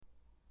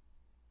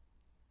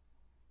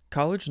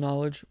College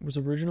Knowledge was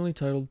originally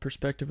titled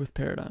Perspective with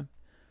Paradigm.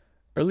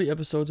 Early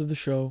episodes of the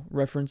show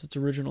reference its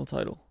original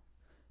title.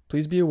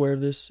 Please be aware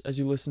of this as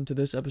you listen to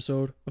this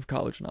episode of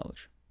College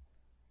Knowledge.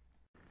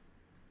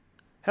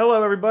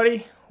 Hello,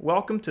 everybody.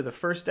 Welcome to the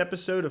first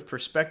episode of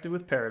Perspective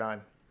with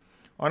Paradigm.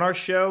 On our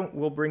show,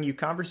 we'll bring you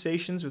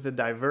conversations with a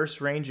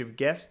diverse range of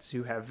guests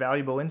who have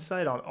valuable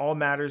insight on all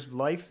matters of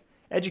life,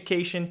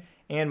 education,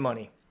 and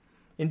money.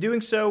 In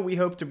doing so, we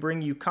hope to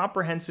bring you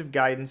comprehensive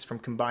guidance from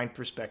combined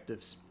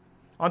perspectives.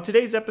 On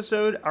today's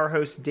episode, our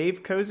host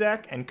Dave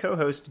Kozak and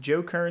co-host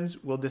Joe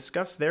Kearns will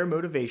discuss their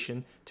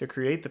motivation to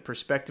create the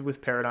Perspective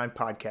with Paradigm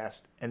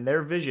podcast and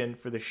their vision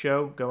for the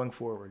show going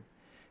forward.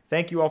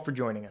 Thank you all for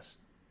joining us.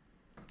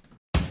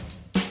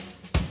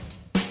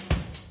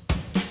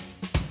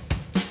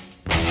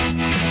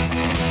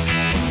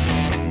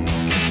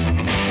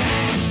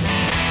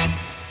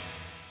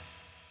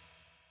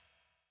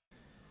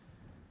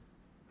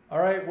 All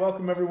right,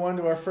 welcome everyone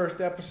to our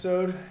first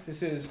episode.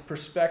 This is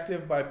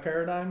Perspective by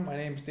Paradigm. My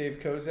name's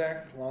Dave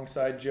Kozak,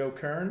 alongside Joe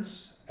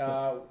Kearns.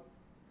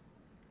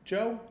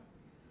 Joe,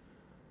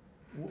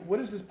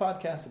 what is this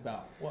podcast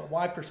about?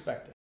 Why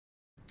Perspective?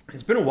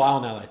 It's been a while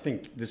now. I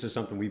think this is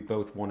something we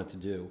both wanted to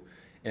do.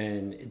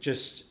 And it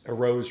just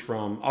arose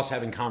from us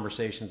having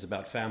conversations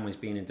about families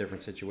being in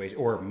different situations,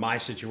 or my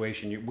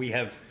situation. We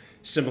have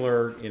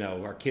similar,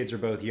 our kids are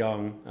both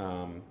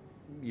young,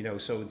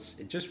 so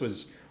it just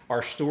was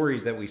our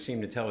stories that we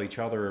seem to tell each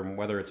other, and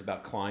whether it's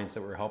about clients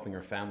that we're helping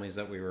or families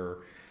that we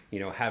were,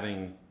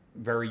 having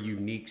very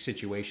unique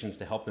situations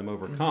to help them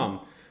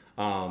overcome.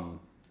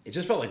 It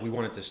just felt like we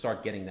wanted to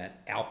start getting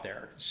that out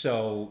there.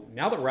 So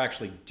now that we're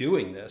actually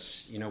doing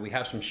this, we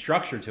have some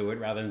structure to it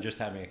rather than just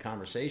having a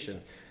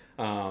conversation.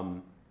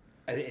 I'm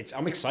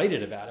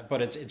excited about it,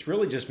 but it's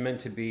really just meant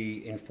to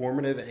be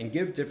informative and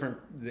give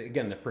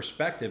the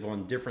perspective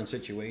on different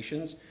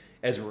situations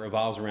as it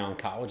revolves around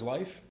college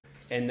life.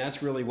 And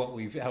that's really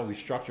how we've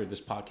structured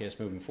this podcast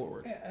moving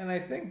forward. And I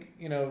think,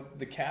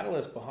 the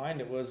catalyst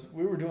behind it was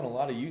we were doing a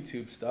lot of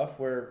YouTube stuff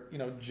where,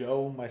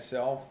 Joe,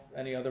 myself,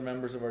 any other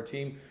members of our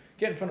team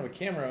get in front of a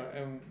camera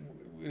and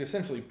we'd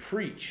essentially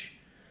preach.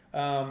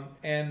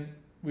 And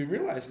we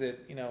realized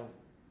that,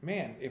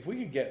 if we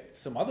could get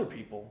some other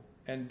people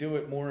and do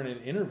it more in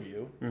an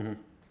interview,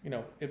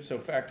 ipso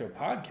facto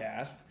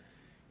podcast,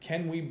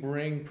 can we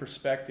bring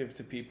perspective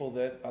to people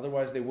that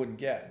otherwise they wouldn't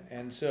get?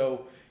 And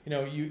so,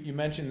 you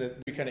mentioned the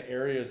three kind of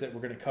areas that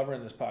we're going to cover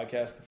in this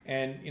podcast.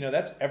 And,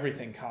 that's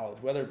everything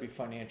college, whether it be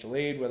financial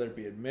aid, whether it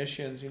be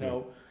admissions,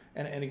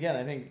 And again,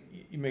 I think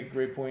you make a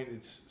great point.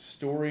 It's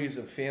stories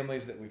of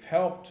families that we've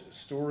helped,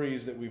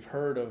 stories that we've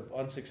heard of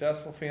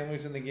unsuccessful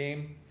families in the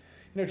game.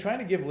 Trying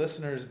to give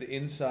listeners the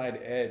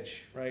inside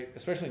edge, right?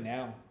 Especially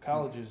now,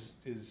 college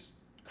is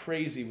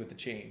crazy with the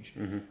change.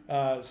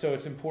 So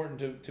it's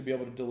important to be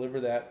able to deliver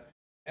that.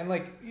 And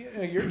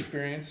your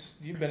experience,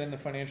 you've been in the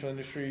financial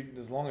industry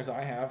as long as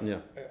I have. Yeah.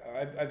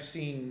 I've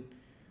seen,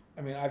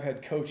 I've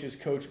had coaches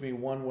coach me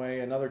one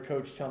way, another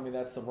coach tell me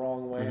that's the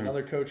wrong way,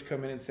 another coach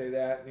come in and say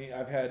that. And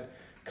I've had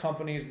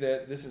companies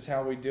that this is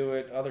how we do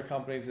it, other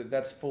companies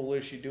that's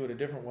foolish, you do it a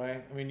different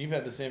way. You've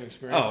had the same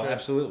experience. Oh, right?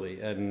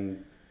 Absolutely.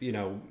 And,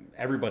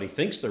 everybody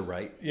thinks they're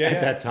right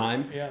at that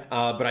time. Yeah.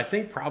 But I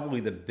think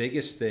probably the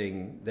biggest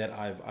thing that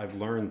I've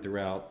learned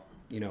throughout,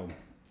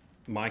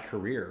 my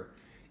career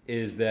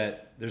is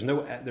that there's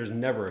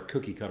never a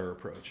cookie cutter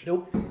approach.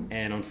 Nope.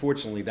 And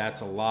unfortunately,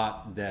 that's a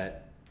lot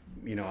that,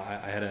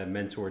 I had a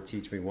mentor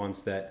teach me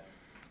once that,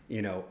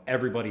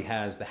 everybody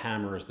has the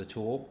hammer as the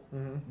tool,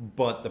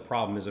 but the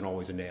problem isn't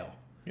always a nail.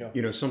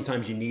 Yeah.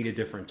 Sometimes you need a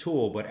different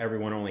tool, but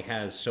everyone only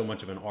has so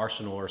much of an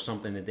arsenal or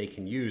something that they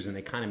can use, and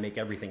they kind of make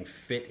everything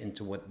fit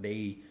into what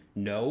they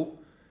know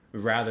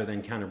rather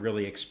than kind of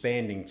really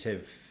expanding to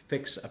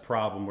fix a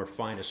problem or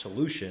find a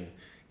solution,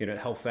 to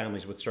help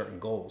families with certain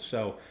goals.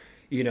 So,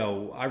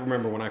 I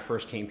remember when I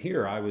first came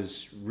here, I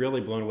was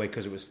really blown away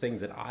because it was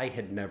things that I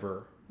had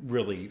never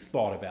really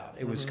thought about.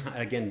 It was,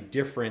 again,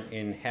 different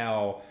in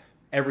how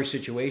every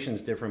situation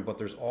is different, but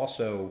there's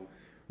also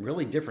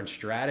really different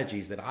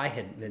strategies that I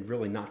had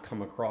really not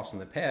come across in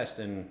the past.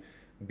 And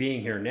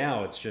being here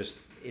now,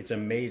 it's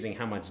amazing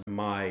how much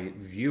my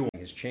viewing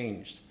has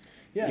changed.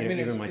 Yeah,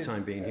 even my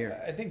time being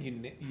here. I think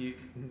you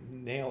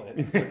nail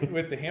it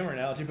with the hammer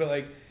analogy,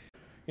 but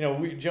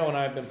Joe and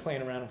I have been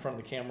playing around in front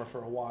of the camera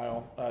for a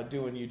while,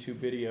 doing YouTube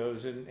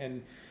videos,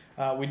 and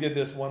we did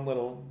this one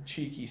little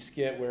cheeky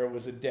skit where it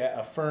was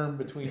a firm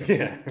between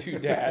two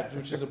dads,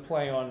 which is a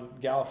play on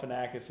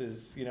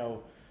Galifianakis's,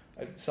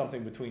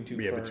 something between two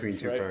ferns. Yeah, between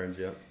two ferns,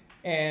 yeah.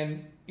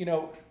 And,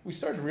 we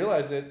started to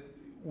realize that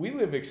we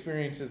live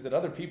experiences that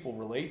other people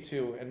relate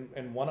to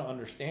and want to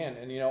understand.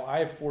 And, I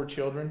have 4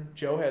 children.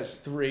 Joe has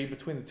 3.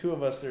 Between the two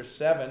of us, there's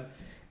 7.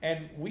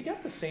 And we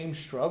got the same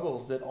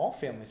struggles that all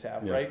families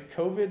have, right?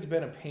 COVID's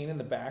been a pain in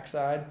the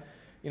backside,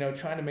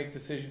 trying to make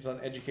decisions on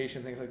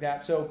education, things like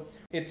that. So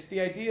it's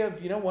the idea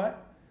of,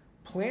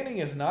 planning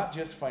is not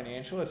just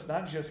financial. It's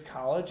not just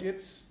college.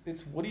 It's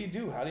what do you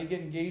do? How do you get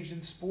engaged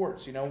in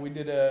sports? You know,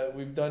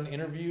 we've done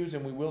interviews,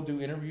 and we will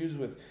do interviews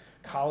with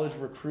college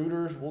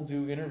recruiters. We'll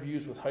do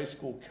interviews with high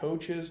school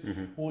coaches.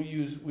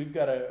 We've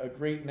got a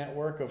great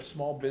network of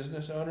small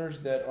business owners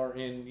that are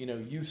in, you know,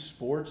 youth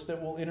sports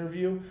that we'll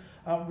interview.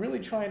 Really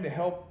trying to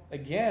help,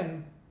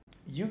 again,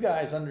 you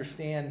guys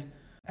understand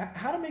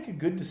how to make a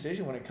good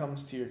decision when it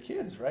comes to your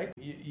kids, right?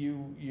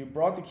 You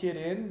brought the kid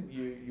in,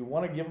 you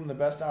want to give them the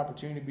best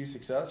opportunity to be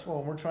successful,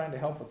 and we're trying to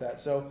help with that.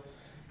 So,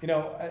 you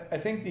know, I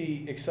think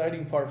the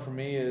exciting part for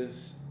me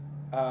is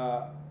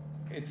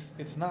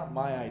it's not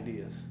my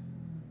ideas,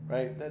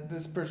 right? That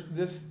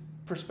this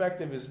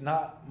perspective is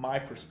not my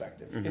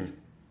perspective. It's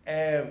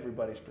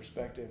everybody's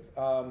perspective.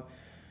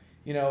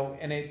 You know,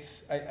 and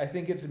I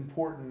think it's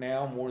important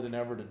now more than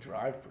ever to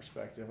drive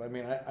perspective. I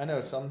mean, I know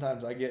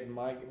sometimes I get in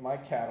my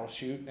cattle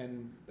chute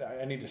and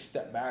I need to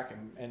step back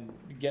and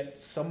get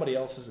somebody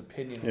else's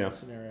opinion on the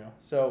scenario.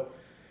 So,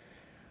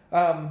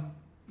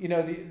 you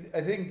know,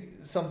 I think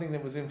something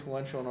that was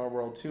influential in our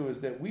world too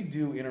is that we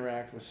do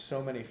interact with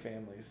so many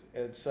families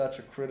at such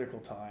a critical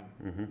time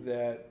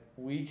that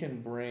we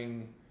can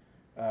bring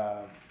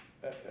a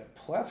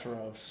plethora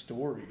of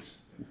stories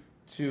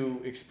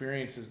to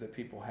experiences that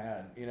people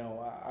had. You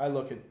know, I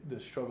look at the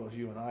struggles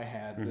you and I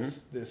had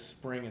this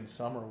spring and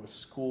summer with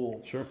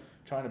school,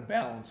 trying to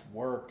balance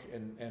work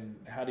and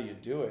how do you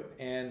do it?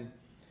 And,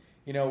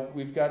 you know,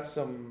 we've got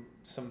some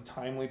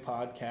timely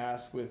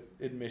podcasts with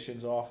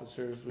admissions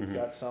officers. We've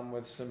got some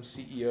with some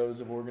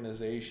CEOs of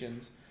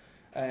organizations.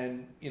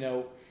 And, you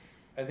know,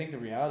 I think the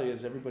reality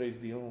is everybody's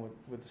dealing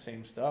with the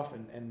same stuff,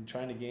 and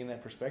trying to gain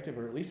that perspective,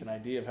 or at least an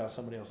idea of how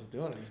somebody else is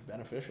doing it, is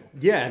beneficial.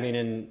 Yeah, I mean,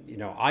 and, you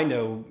know, I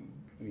know,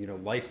 you know,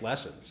 life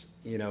lessons.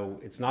 You know,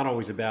 it's not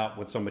always about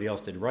what somebody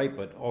else did right,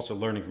 but also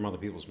learning from other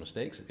people's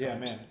mistakes at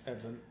times. Yeah,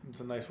 man,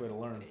 it's a nice way to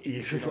learn.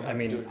 I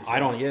mean,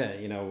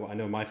 you know, I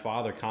know my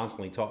father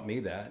constantly taught me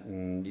that.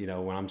 And, you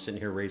know, when I'm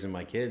sitting here raising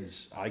my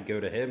kids, I go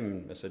to him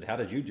and I said, how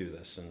did you do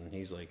this? And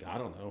he's like, I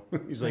don't know.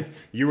 He's like,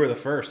 you were the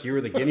first, you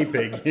were the guinea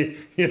pig.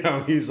 You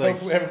know, he's like,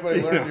 hopefully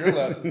everybody learned your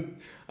lesson.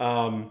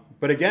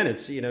 But again,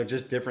 it's, you know,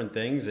 just different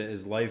things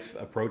as life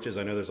approaches.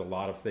 I know there's a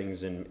lot of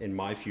things in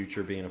my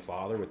future being a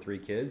father with 3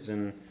 kids,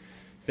 and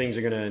things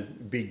are going to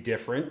be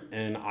different,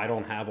 and I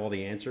don't have all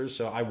the answers.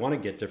 So I want to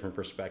get different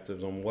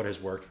perspectives on what has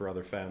worked for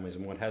other families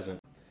and what hasn't.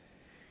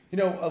 You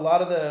know, a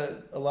lot of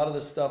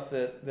the stuff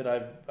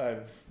that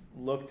I've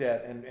looked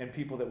at and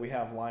people that we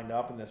have lined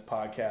up in this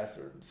podcast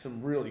are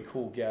some really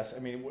cool guests. I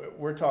mean,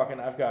 we're talking.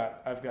 I've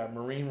got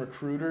Marine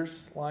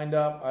recruiters lined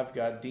up. I've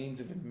got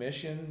deans of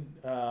admission.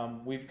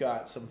 We've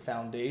got some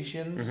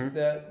foundations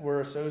that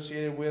we're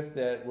associated with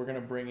that we're going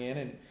to bring in,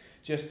 and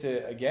just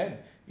to, again,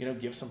 you know,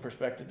 give some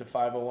perspective to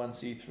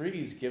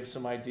 501c3s, give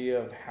some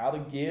idea of how to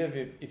give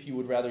if you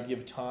would rather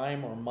give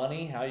time or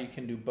money, how you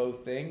can do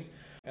both things.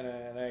 And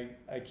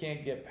I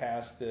can't get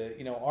past the,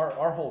 you know,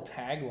 our whole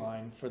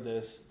tagline for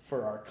this,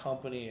 for our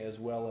company as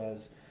well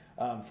as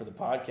for the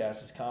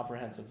podcast, is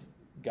comprehensive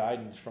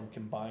guidance from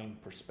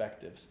combined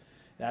perspectives.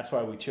 And that's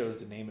why we chose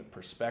to name it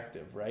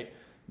Perspective, right?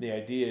 The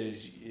idea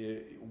is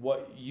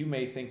what you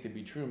may think to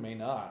be true may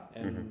not.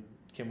 And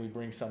can we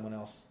bring someone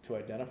else to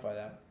identify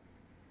that?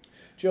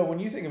 Joe, when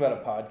you think about a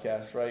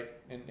podcast, right,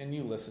 and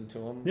you listen to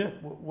them,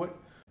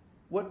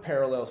 what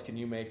parallels can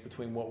you make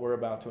between what we're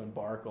about to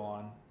embark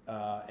on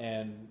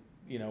and,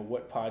 you know,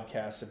 what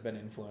podcasts have been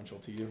influential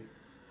to you?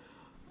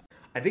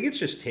 I think it's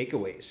just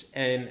takeaways.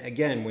 And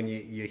again, when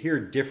you hear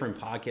different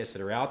podcasts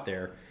that are out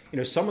there, you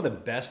know, some of the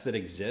best that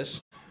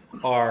exist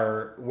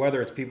are,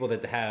 whether it's people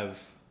that have,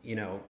 you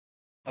know,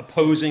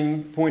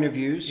 opposing point of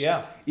views,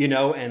 you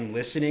know, and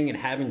listening and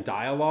having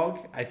dialogue.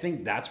 I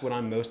think that's what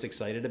I'm most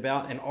excited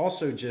about. And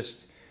also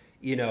just,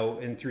 you know,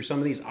 and through some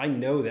of these, I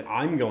know that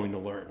I'm going to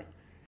learn.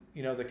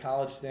 You know, the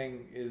college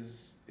thing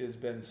has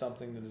been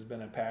something that has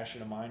been a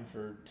passion of mine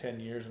for 10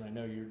 years, and I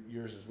know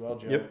yours as well,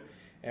 Joe. Yep.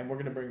 And we're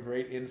going to bring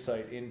great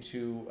insight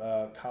into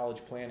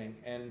college planning,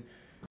 and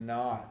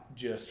not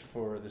just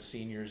for the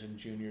seniors and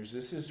juniors.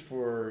 This is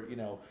for, you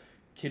know,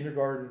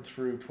 kindergarten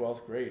through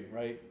 12th grade,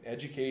 right?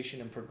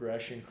 Education and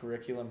progression,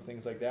 curriculum,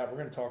 things like that. We're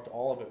going to talk to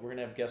all of it. We're going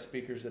to have guest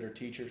speakers that are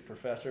teachers,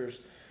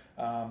 professors.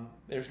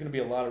 There's going to be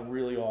a lot of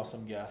really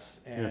awesome guests,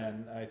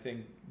 and I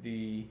think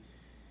the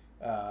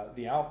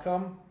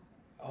outcome,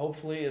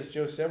 hopefully, as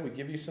Joe said, we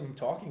give you some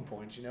talking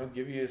points, you know,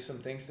 give you some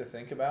things to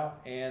think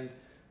about, and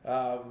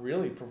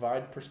really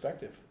provide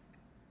perspective.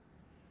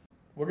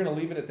 We're going to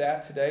leave it at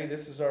that today.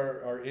 This is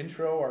our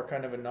intro, our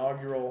kind of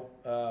inaugural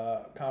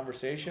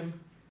conversation.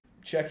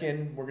 Check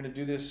in. We're going to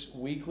do this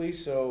weekly,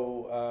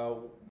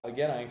 so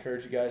again, I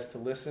encourage you guys to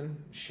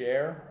listen,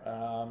 share.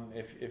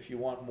 If you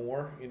want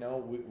more, you know,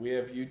 we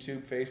have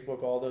YouTube,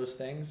 Facebook, all those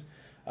things.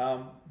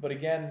 But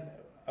again,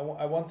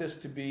 I want this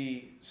to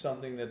be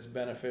something that's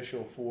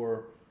beneficial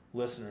for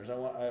listeners.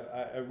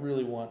 I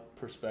really want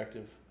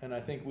perspective, and I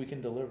think we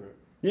can deliver it.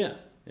 Yeah,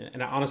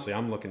 and honestly,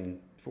 I'm looking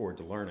forward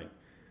to learning.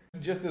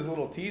 Just as a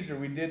little teaser,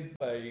 we did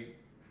a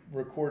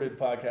recorded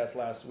podcast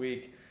last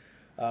week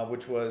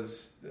which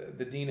was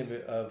the dean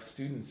of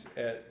students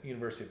at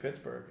University of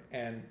Pittsburgh.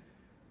 And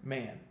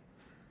man,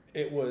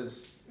 it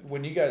was,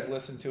 when you guys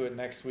listen to it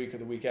next week or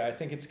the week, I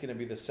think it's going to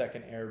be the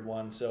second aired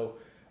one. So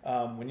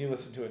when you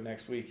listen to it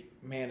next week,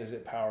 man, is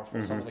it powerful.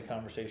 Mm-hmm. Some of the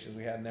conversations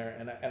we had in there.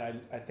 And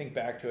I think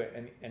back to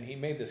it, and he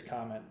made this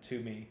comment to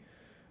me,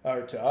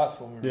 or to us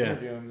when we were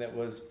interviewing, that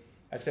was,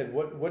 I said,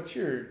 what's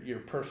your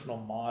personal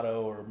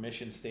motto or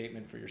mission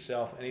statement for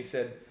yourself? And he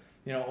said,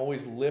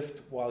 always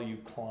lift while you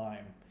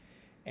climb.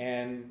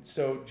 And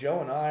so Joe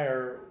and I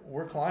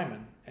we're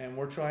climbing, and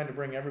we're trying to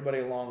bring everybody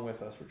along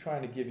with us. We're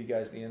trying to give you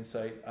guys the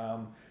insight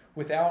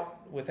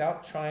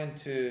without trying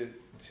to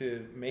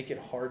make it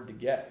hard to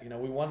get.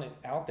 We want it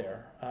out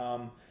there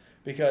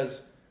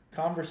because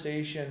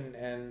conversation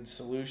and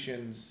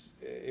solutions,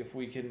 if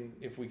we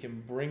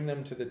can bring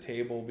them to the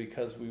table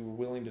because we were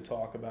willing to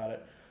talk about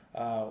it,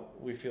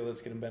 we feel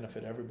it's going to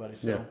benefit everybody.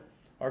 So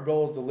our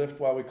goal is to lift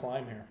while we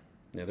climb here.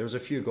 Yeah, there was a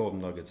few golden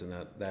nuggets in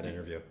that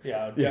interview.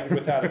 Yeah,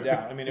 without a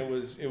doubt. I mean, it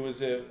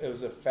was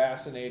a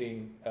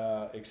fascinating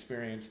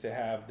experience to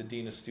have the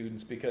dean of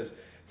students, because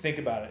think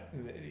about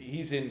it.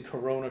 He's in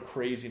Corona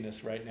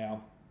craziness right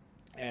now,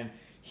 and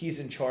he's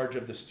in charge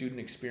of the student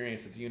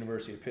experience at the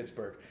University of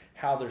Pittsburgh,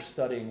 how they're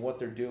studying, what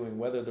they're doing,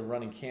 whether they're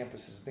running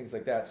campuses, things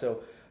like that.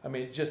 So, I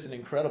mean, just an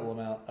incredible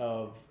amount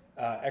of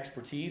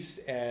expertise,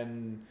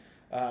 and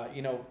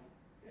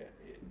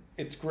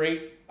it's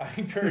great. I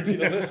encourage you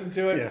to listen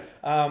to it.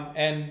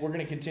 And we're going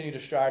to continue to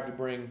strive to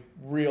bring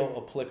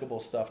real applicable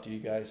stuff to you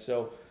guys.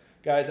 So,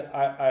 guys,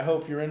 I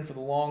hope you're in for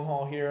the long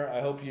haul here.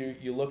 I hope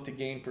you look to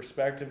gain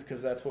perspective,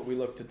 because that's what we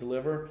look to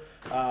deliver.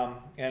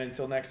 And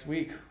until next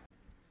week.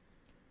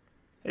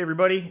 Hey,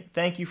 everybody.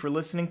 Thank you for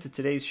listening to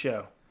today's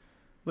show.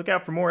 Look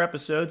out for more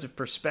episodes of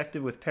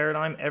Perspective with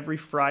Paradigm every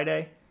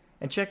Friday.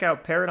 And check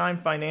out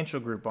Paradigm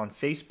Financial Group on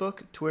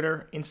Facebook,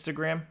 Twitter,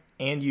 Instagram,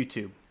 and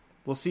YouTube.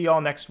 We'll see you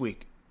all next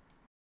week.